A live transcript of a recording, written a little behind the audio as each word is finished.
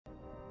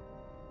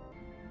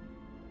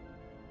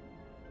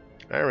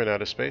I ran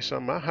out of space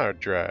on my hard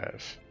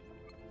drive.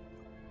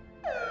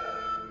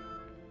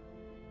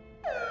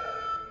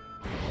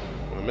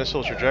 The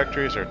missile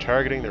trajectories are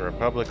targeting the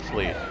Republic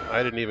fleet.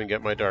 I didn't even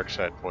get my dark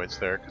side points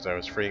there because I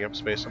was freeing up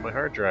space on my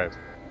hard drive.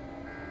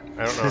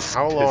 I don't know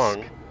how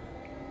long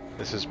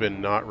this has been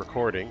not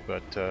recording,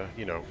 but,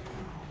 you know,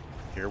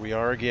 here we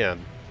are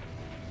again.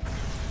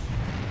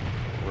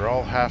 We're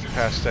all half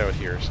passed out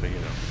here, so you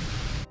know.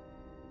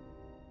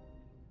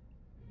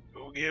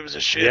 Who gives a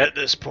shit at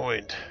this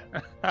point?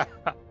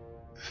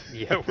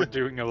 Yeah, we're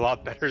doing a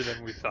lot better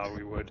than we thought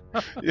we would.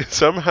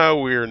 Somehow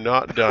we're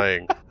not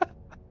dying.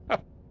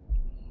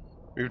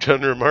 We've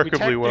done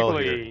remarkably well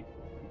here.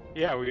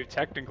 Yeah, we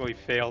technically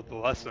failed the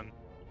lesson.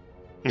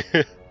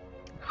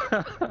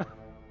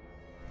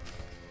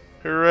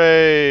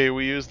 Hooray!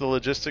 We used the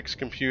logistics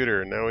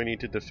computer. Now we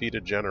need to defeat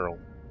a general.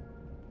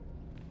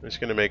 I'm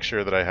just going to make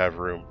sure that I have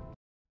room.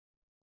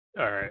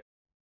 Alright.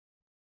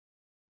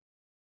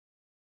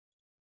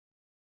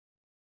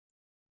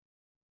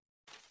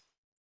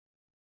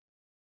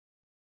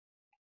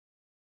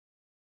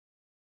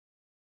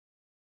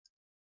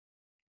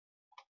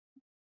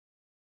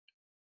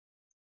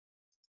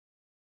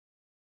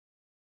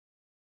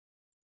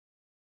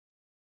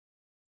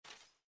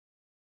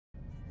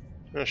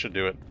 That should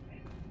do it.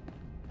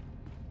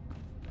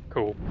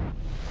 Cool.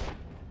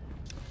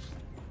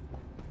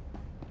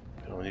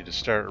 I'll need to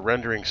start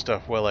rendering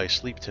stuff while I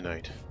sleep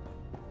tonight.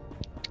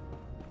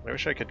 I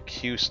wish I could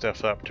queue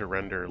stuff up to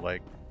render,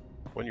 like,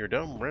 when you're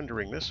done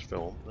rendering this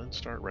film, then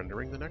start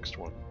rendering the next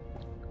one.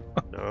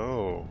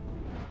 No.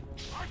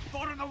 I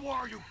fought in the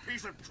war, you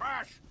piece of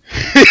trash!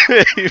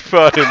 He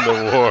fought in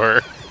the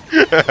war.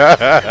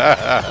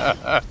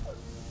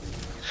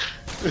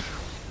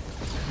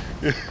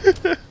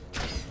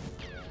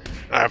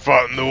 I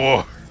fought in the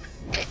war.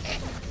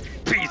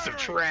 Piece of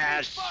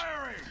trash!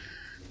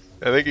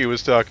 I think he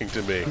was talking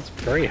to me. It's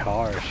very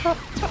harsh.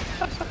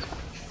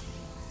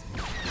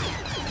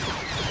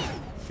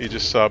 He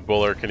just saw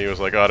Bulwark and he was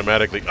like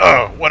automatically,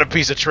 oh, what a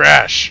piece of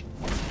trash!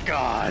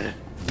 God!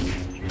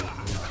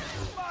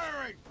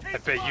 I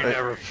bet you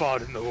never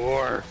fought in the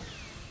war.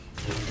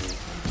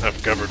 I've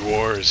covered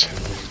wars.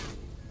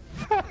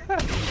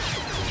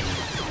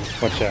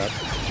 Watch out.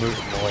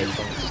 Moving away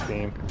from the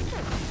steam.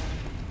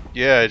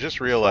 Yeah, I just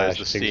realized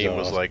Slash the steam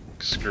was exhaust. like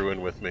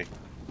screwing with me.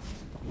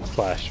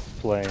 Slash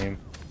flame.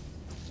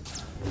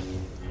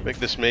 I think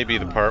this may be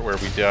the part where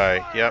we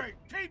die. Yep.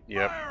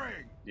 Yep.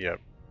 Yep.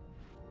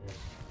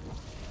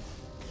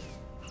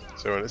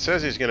 So when it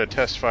says he's going to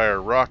test fire a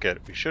rocket,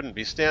 we shouldn't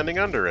be standing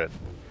under it.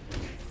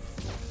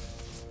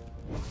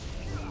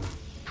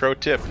 Pro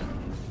tip,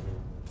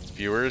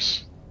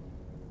 viewers.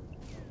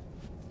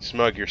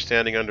 Smug, you're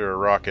standing under a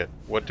rocket.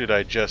 What did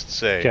I just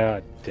say?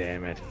 God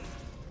damn it.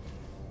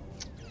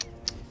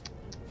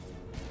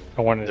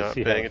 I wanted to Not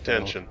see paying how it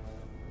attention. felt.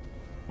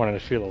 Wanted to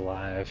feel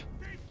alive.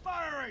 Keep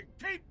firing!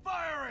 Keep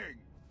firing!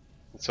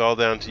 It's all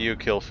down to you,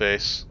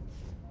 Killface.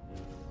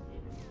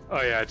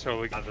 Oh yeah, I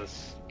totally got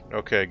this.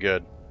 Okay,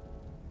 good.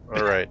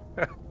 Alright.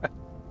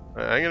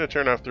 I'm going to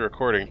turn off the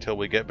recording until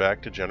we get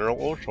back to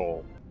General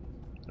O'Toole.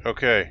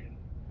 Okay.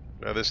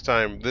 Now this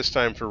time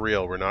for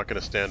real, we're not going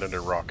to stand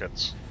under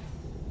rockets.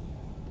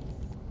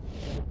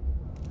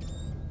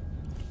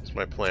 That's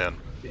my plan.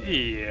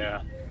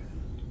 Yeah.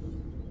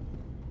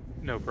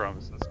 No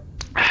promises.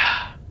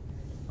 I'm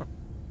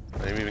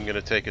even going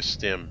to take a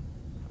stim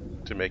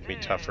to make me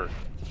tougher.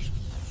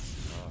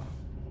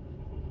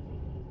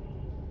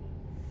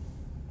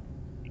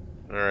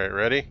 Alright,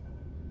 ready?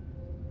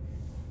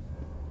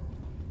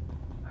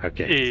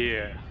 Okay.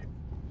 Yeah.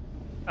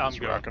 Let's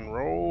going. rock and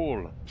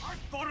roll. I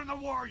fought in the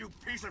war, you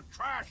piece of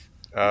trash!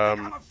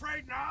 I'm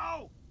afraid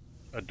now!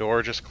 A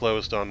door just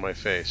closed on my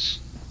face.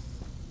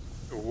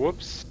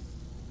 Whoops.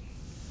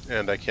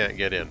 And I can't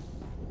get in.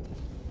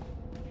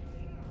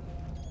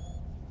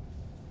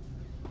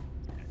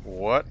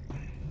 What?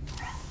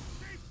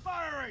 Keep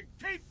firing!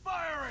 Keep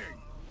firing!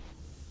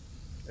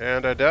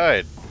 And I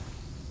died.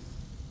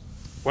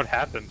 What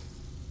happened?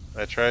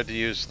 I tried to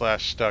use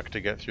 /stuck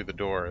to get through the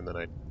door, and then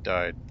I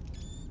died.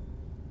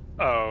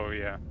 Oh,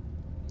 yeah.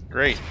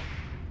 Great.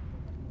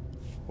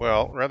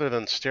 Well, rather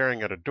than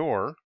staring at a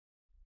door,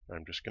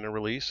 I'm just going to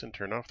release and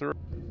turn off the...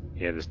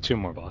 Yeah, there's 2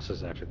 more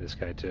bosses after this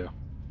guy, too.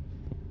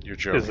 You're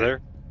joking. Is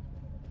there?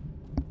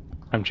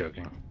 I'm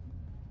joking.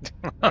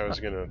 I was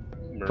going to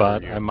murder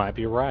But you. I might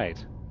be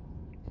right.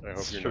 I hope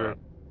It's you're true. not.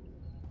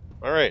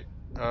 Alright,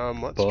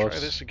 let's try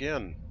Boss. this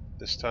again.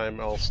 This time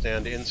I'll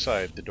stand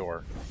inside the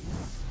door.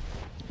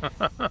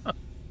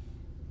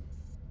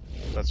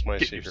 That's my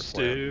Get your secret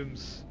plan.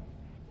 stims.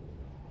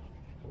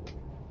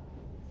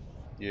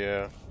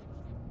 Yeah.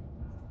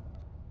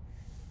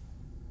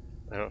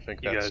 I don't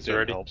think You that guys stim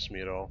ready? helps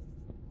me at all.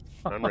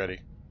 I'm ready.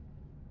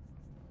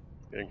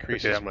 It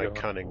increases I'm my going.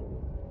 cunning.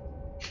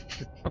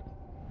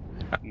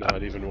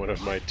 Not even one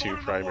of my 2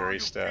 primary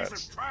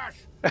stats.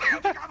 You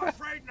think I'm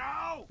afraid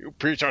now? You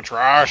piece of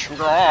trash!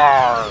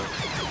 Roar!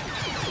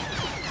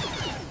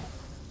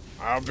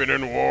 I've been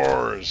in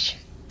wars.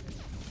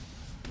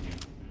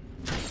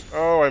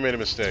 Oh, I made a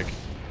mistake.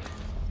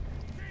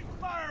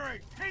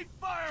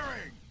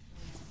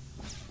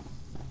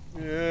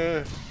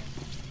 Yeah.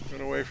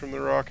 Run away from the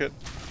rocket.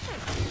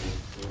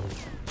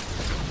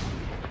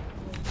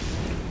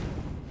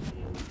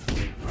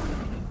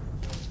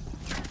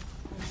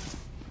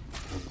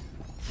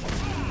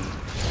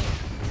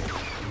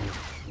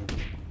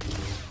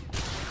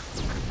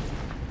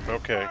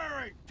 Okay.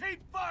 Firing! Keep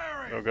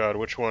firing! Oh god,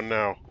 which one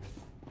now?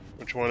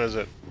 Which one is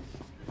it?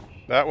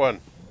 That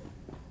one.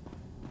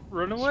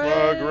 Run away!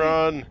 Smug,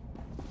 run!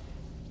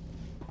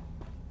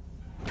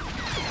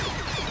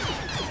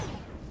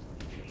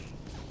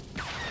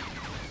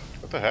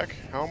 What the heck?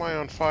 How am I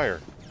on fire?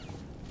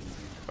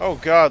 Oh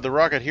god, the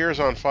rocket here is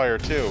on fire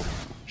too.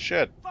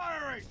 Shit.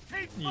 Firing!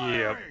 Keep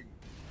Yep. firing!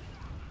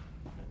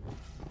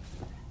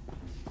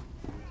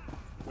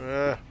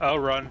 Oh,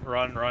 run,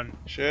 run, run.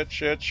 Shit,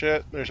 shit,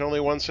 shit. There's only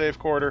one safe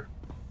quarter.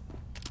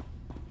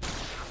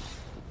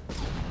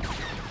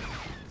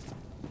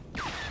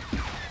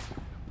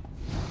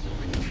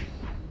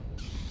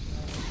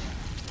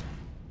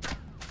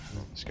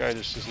 This guy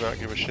just does not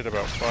give a shit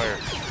about fire.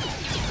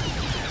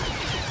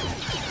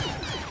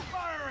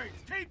 Firing!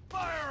 Keep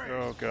firing!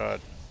 Oh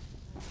god.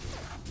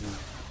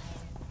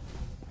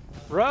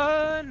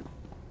 Run!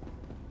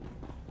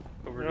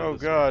 Over to Oh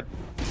this god.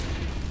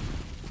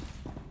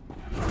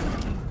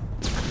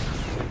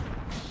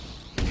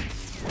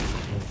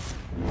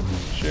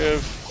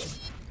 Shiv.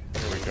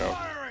 There we go.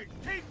 Firing!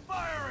 Keep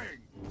firing!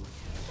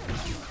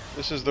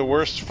 This is the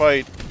worst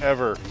fight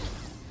ever.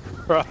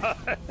 one.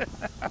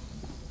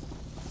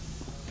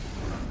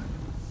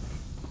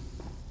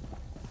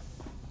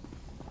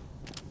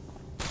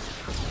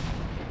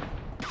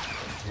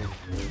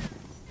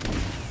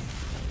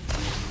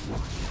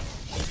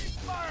 Keep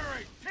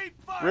firing! Keep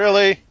firing!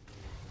 Really?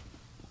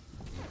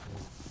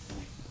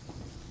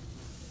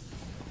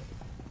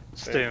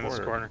 Stay in this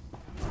corner.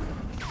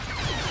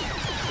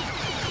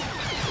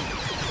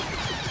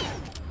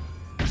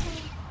 Keep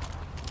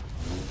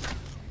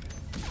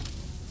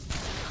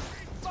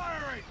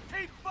firing!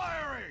 Keep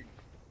firing!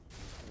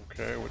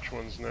 Okay, which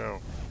one's now?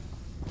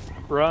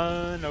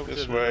 Run over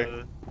This to way.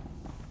 the...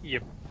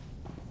 Yep.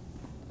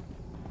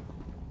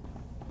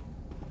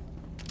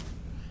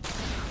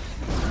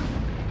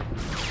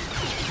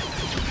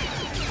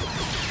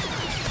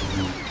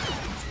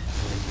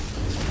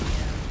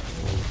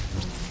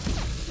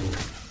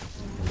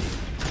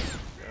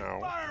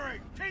 Ow.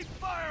 Firing! Keep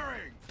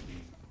firing!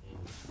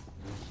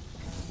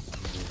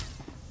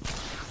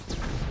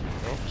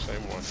 Oh,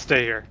 same one.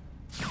 Stay here.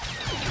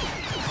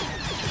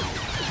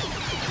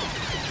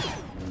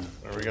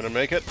 Are we gonna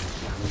make it?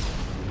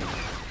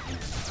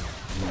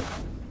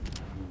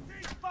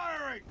 Keep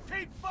firing!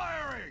 Keep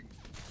firing!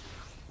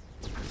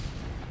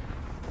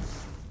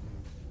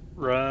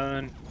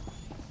 Run.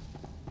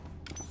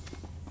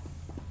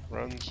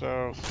 Run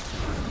south.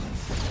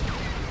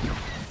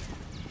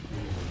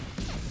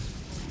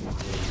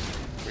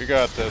 We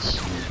got this.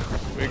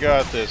 We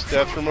got this.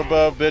 Death from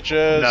above,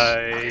 bitches!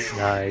 Nice.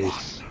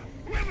 Nice.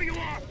 Whoever you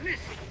are,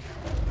 listen!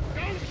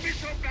 Those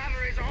missile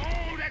batteries are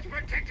all that's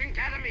protecting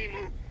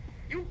Kadamimu!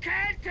 You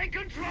can't take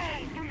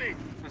control from it!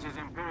 This is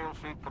Imperial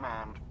Fleet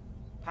Command.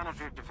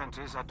 Planetary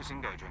defenses are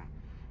disengaging,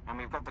 and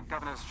we've got the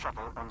governor's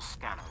shuttle on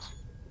scanners.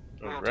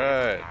 We'll take it from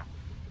Alright. here.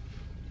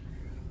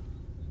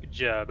 Good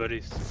job,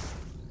 buddies.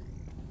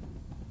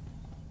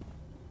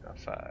 Got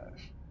 5.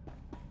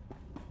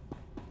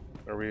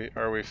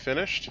 Are we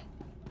finished?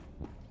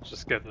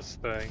 Just get this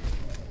thing.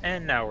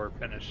 And now we're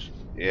finished.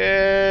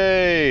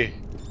 Yay!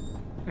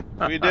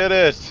 We did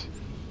it!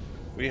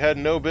 We had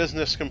no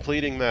business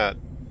completing that,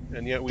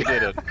 and yet we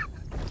did it.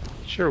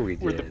 Sure we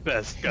did. We're the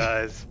best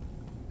guys.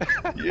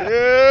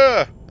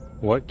 Yeah!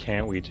 What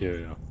can't we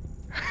do?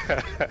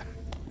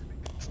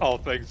 It's all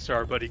thanks to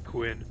our buddy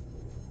Quinn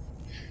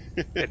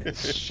and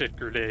his shit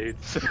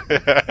grenades.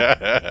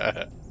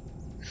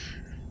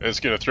 It's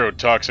gonna throw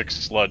toxic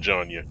sludge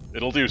on you.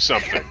 It'll do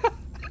something.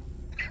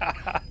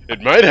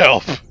 It might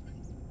help.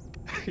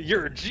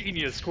 You're a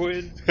genius,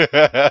 Quinn.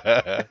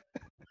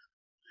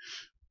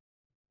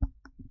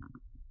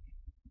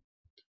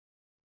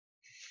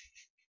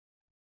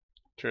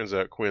 Turns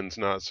out Quinn's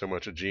not so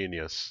much a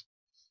genius.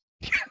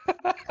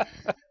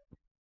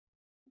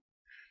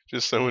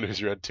 Just someone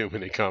who's read too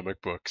many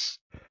comic books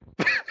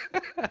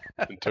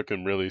and took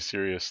them really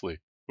seriously.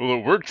 Well,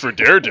 it worked for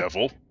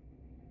Daredevil.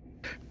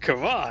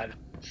 Come on.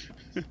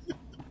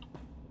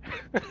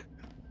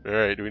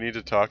 Alright, do we need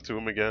to talk to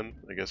him again?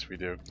 I guess we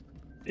do.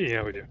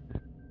 Yeah, we do.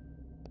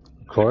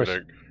 Of course.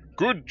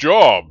 Good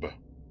job!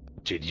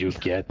 Did you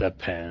get the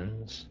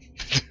pens?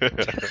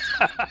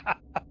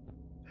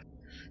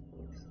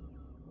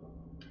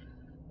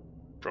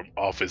 From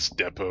Office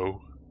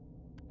Depot.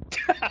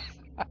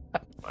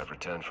 I've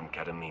returned from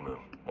Kadamimu.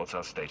 What's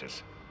our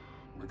status?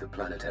 With the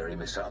planetary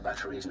missile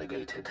batteries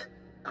negated,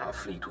 our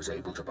fleet was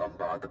able to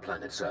bombard the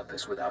planet's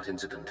surface without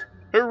incident.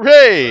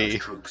 Hooray!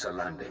 First troops are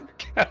landing,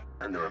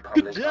 and the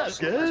Republic job,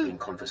 arsenal has guys. been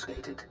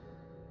confiscated.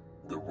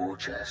 The war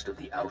chest of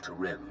the Outer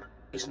Rim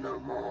is no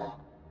more.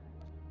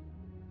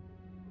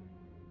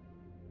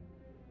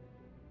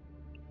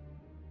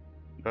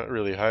 Not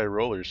really high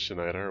rollers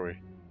tonight, are we?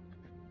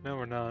 No,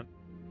 we're not.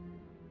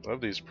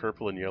 Love these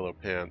purple and yellow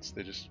pants.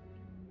 They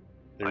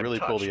I'm really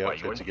pull touched the by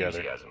outfit your together.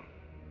 enthusiasm.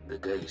 The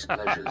day's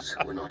pleasures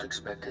were not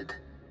expected.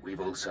 We've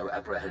also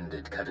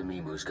apprehended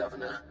Kadamimu's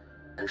governor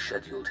and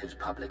scheduled his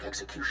public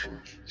execution.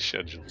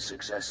 Schedule. His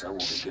successor will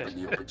be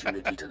given the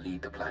opportunity to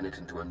lead the planet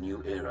into a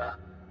new era,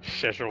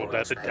 Scheduled or at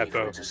else the pay for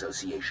depot. its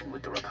association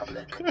with the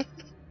Republic.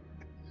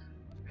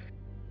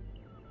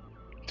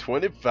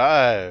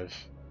 25.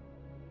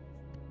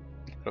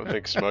 I don't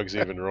think Smug's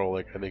even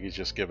rolling. I think he's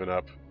just given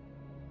up.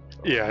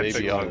 Yeah, I Maybe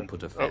think on. so.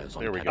 Put affairs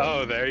there on we go.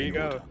 Oh, there you in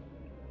go. order.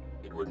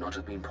 It would not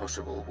have been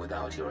possible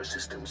without your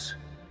assistance.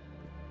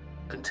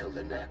 Until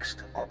the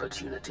next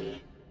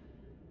opportunity.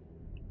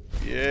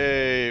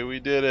 Yay, we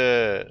did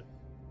it!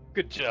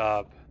 Good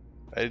job.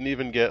 I didn't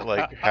even get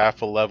like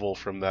half a level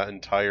from that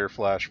entire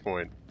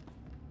flashpoint.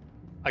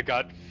 I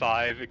got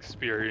 5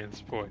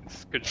 experience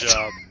points. Good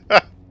job.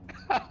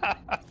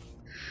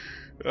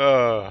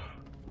 Well,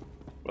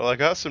 I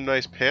got some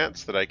nice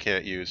pants that I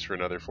can't use for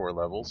another 4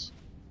 levels.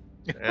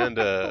 And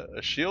a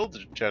shield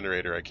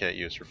generator I can't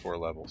use for 4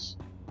 levels.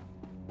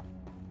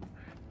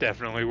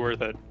 Definitely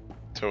worth it.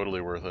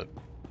 Totally worth it.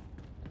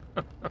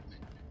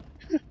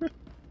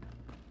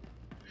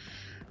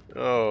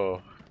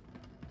 Oh.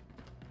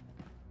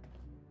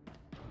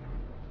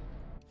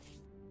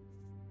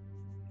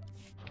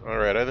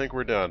 Alright, I think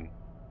we're done.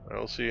 I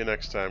will see you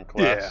next time,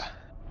 class. Yeah.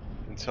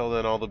 Until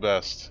then, all the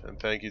best. And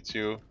thank you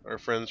to our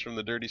friends from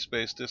the Dirty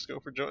Space Disco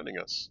for joining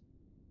us.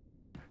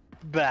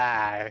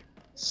 Bye.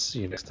 See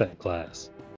you next time, class.